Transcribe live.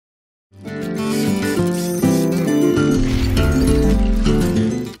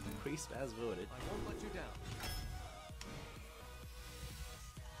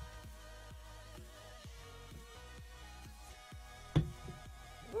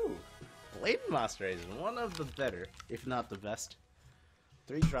Blade Master is one of the better, if not the best.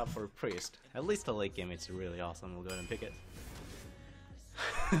 3-drop for Priest. At least the late game it's really awesome. We'll go ahead and pick it.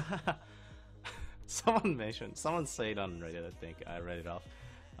 Someone said on Reddit, I think, I read it off,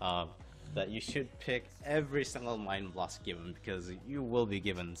 that you should pick every single Mind Blast given because you will be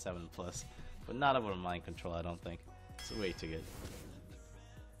given 7+, but not over Mind Control, I don't think. It's way too good.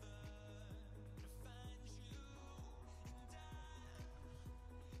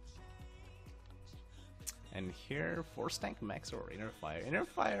 And here, Force Tank Max or Inner Fire. Inner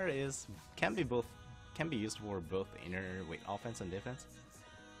Fire can be used for both offense and defense.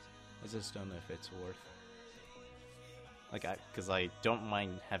 I just don't know if it's worth. Because I don't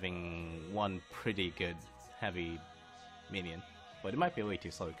mind having one pretty good heavy minion, but it might be way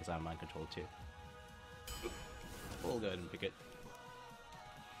too slow because I have Mind Control too. We'll go ahead and pick it.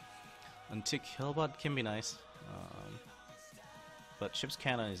 Antique Hillbot can be nice. But Ship's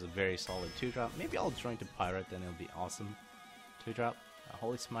Cannon is a very solid 2-drop. Maybe I'll join to Pirate, then it'll be awesome. 2-drop.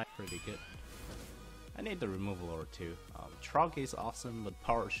 Holy Smite, pretty good. I need the removal or two. Trog is awesome, but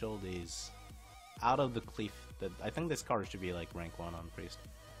Power Shield is out of the cliff. I think this card should be like rank 1 on Priest.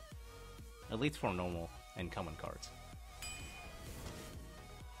 At least for normal and common cards.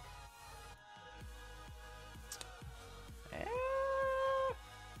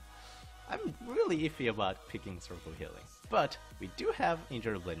 I'm really iffy about picking Circle Healing, but we do have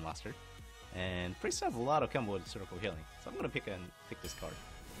Injured Blade Master, and Priests have a lot of combo with Circle Healing, so I'm gonna pick this card.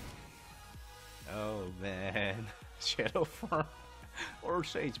 Oh man, Shadow Form or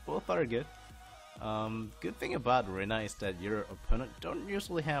Shades, both are good. Good thing about Rena is that your opponent don't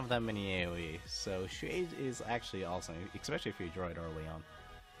usually have that many AoE, so Shade is actually awesome, especially if you draw it early on.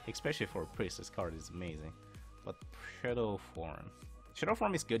 Especially for Priest, this card is amazing. But Shadow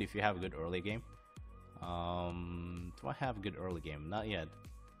Form is good if you have a good early game. Do I have a good early game? Not yet.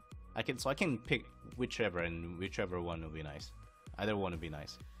 I can pick whichever, and whichever one will be nice. Either one will be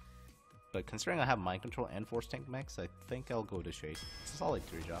nice. But considering I have Mind Control and Force Tank Max, I think I'll go to Shade. It's a solid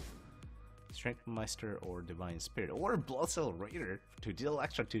 3-drop. Strength Meister or Divine Spirit or Bloodcell Raider to deal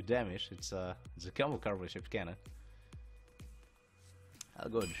extra 2 damage. It's a combo card with Ship's Cannon. I'll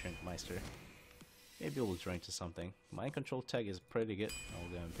go to Strength Meister. Maybe we'll join to something. Mind Control tag is pretty good. I'll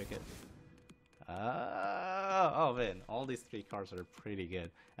go and pick it. Oh man, all these 3 cards are pretty good.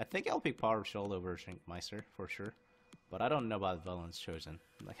 I think I'll pick Power Shield over Strength Meister for sure. But I don't know about Villains Chosen.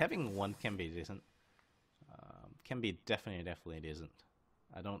 Like having one can be decent. Can be definitely decent.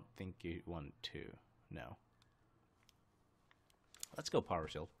 I don't think you want 2. No. Let's go Power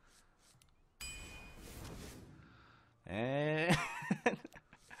Shield. And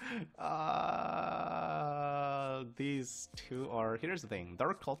these 2 are. Here's the thing.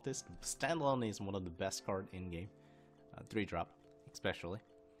 Dark Cultist standalone is one of the best card in game. 3-drop, especially.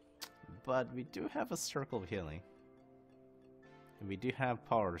 But we do have a Circle of Healing. And we do have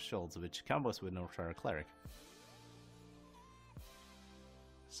Power Shields, which combos with Northshire Cleric.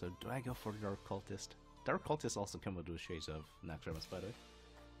 So do I go for Dark Cultist? Dark Cultist also combos with Shades of Naxxramas, by the way.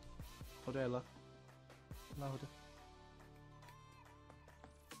 Hodela. No,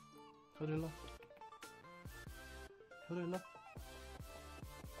 Hodela. Hodela.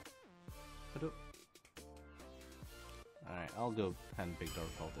 Hodela. Alright, I'll go and pick Dark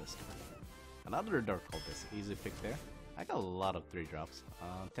Cultist. Another Dark Cultist, easy pick there. I got a lot of 3-drops.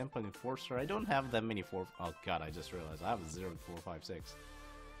 Temple Enforcer, I don't have that many 4. Oh god, I just realized I have 0, 4, 5, 6.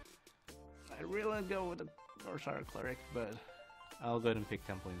 I really go with the Northshire Cleric, but I'll go ahead and pick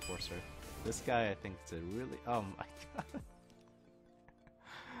Temple Enforcer. This guy, I think, is a really. Oh my god.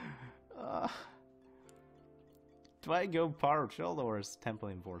 Do I go Power Shield or is Temple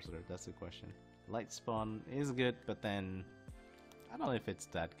Enforcer? That's the question. Light Spawn is good, but then I don't know if it's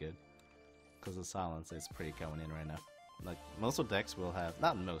that good because the silence is pretty coming in right now. Like most of the decks will have,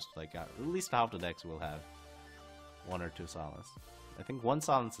 not most, like at least half the decks will have 1 or 2 silence. I think 1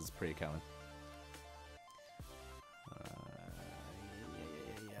 silence is pretty common.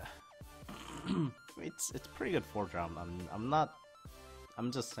 Yeah. It's pretty good 4-drop.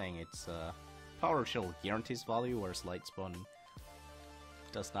 I'm just saying it's Power Shield guarantees value, whereas Light Spawn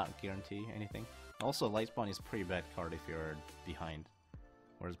does not guarantee anything. Also, Light Spawn is a pretty bad card if you're behind,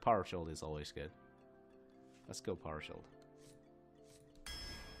 whereas Power Shield is always good. Let's go Power Shield.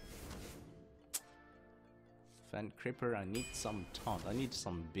 Fan Creeper, I need some taunt. I need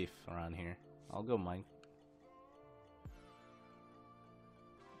some beef around here. I'll go Mine.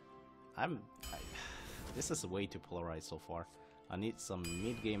 This is way too polarized so far. I need some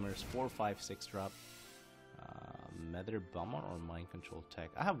mid gamers, 4, 5, 6 drop. Nether Bomber or Mind Control Tech.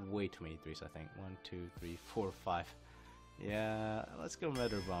 I have way too many 3s, I think. 1, 2, 3, 4, 5. Yeah, let's go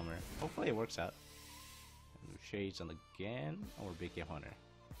Murder Bomber. Hopefully it works out. Shades on the Gan or Big Hunter.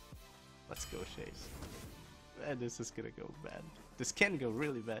 Let's go Shades. Man, this is gonna go bad. This can go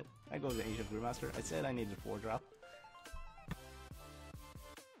really bad. I go to the Ancient Brewmaster. I said I needed 4-drop.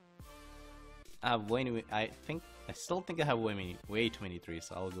 I still think I have way too many 3s,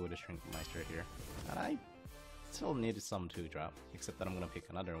 so I'll go with the Shrinkmeister here. And I still needed some 2-drop, except that I'm gonna pick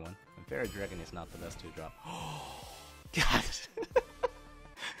another one. And Fairy Dragon is not the best 2-drop. God!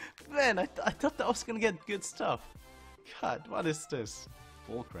 Man, I thought that I was gonna get good stuff. God, what is this?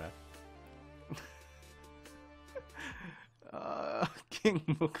 Bullcrap. King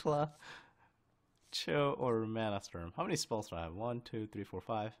Mukla, Cho, or Mana Storm. How many spells do I have? 1, 2, 3, 4,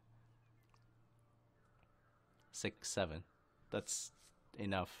 5, 6, 7. That's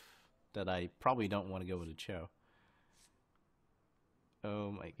enough that I probably don't want to go with a Cho.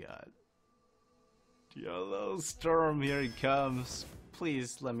 Oh my god. Yellow Storm, here it comes.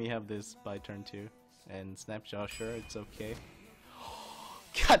 Please let me have this by turn 2. And Snapshot, sure, it's okay.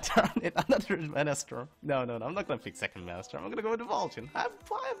 God darn it, another Mana Storm. No, I'm not gonna pick second Mana Storm. I'm gonna go with the Vol'jin. I have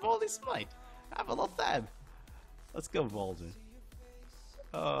 5 Holy Smite. I have a lot of that. Let's go Vol'jin.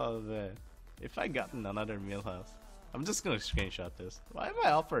 Oh man. If I gotten another Millhouse, I'm just gonna screenshot this. Why am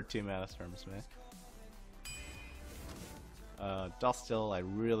I offered 2 Mana Storms, man? Dustil, I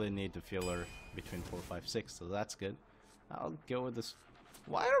really need the filler between 4, 5, 6, so that's good. I'll go with this.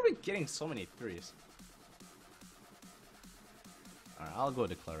 Why are we getting so many 3s? Alright, I'll go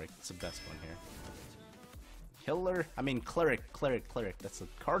with the Cleric. It's the best one here. Cleric. That's a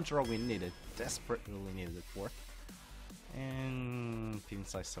card draw we needed. Desperately needed it for. And Team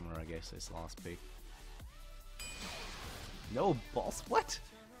Size Summoner, I guess, is the last pick. No balls? What?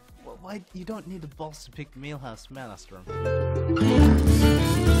 Why? You don't need the balls to pick Millhouse Mana Storm.